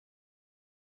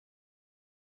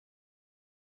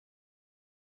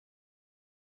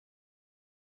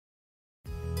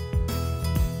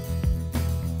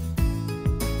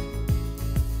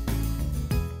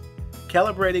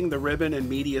Calibrating the ribbon and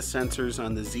media sensors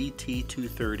on the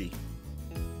ZT230.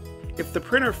 If the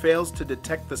printer fails to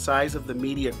detect the size of the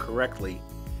media correctly,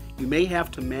 you may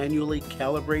have to manually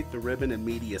calibrate the ribbon and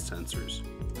media sensors.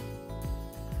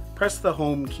 Press the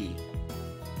Home key.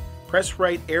 Press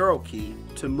right arrow key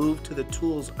to move to the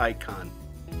Tools icon.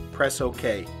 Press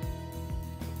OK.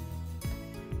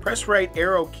 Press right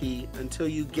arrow key until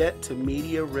you get to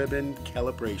Media Ribbon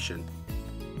Calibration.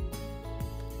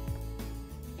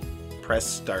 Press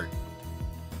Start.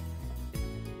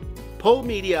 Pull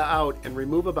media out and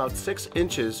remove about 6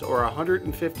 inches or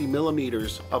 150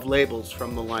 millimeters of labels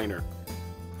from the liner.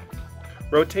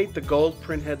 Rotate the gold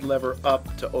printhead lever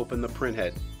up to open the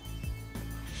printhead.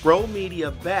 Roll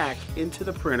media back into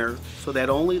the printer so that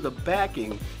only the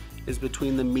backing is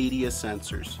between the media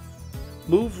sensors.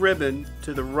 Move ribbon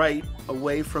to the right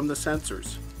away from the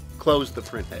sensors. Close the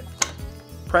printhead.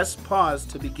 Press pause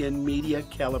to begin media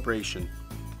calibration.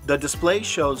 The display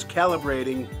shows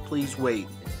calibrating, please wait.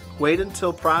 Wait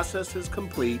until process is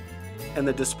complete and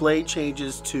the display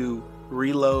changes to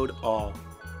reload all.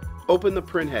 Open the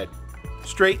printhead.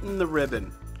 Straighten the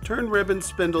ribbon. Turn ribbon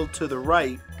spindle to the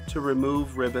right to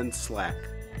remove ribbon slack.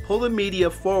 Pull the media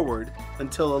forward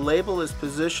until a label is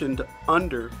positioned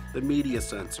under the media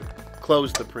sensor.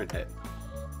 Close the printhead.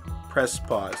 Press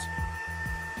pause.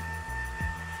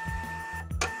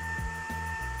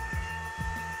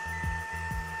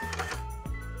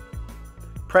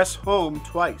 Press Home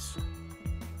twice.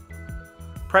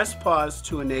 Press pause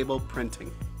to enable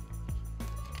printing.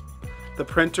 The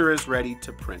printer is ready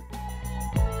to print.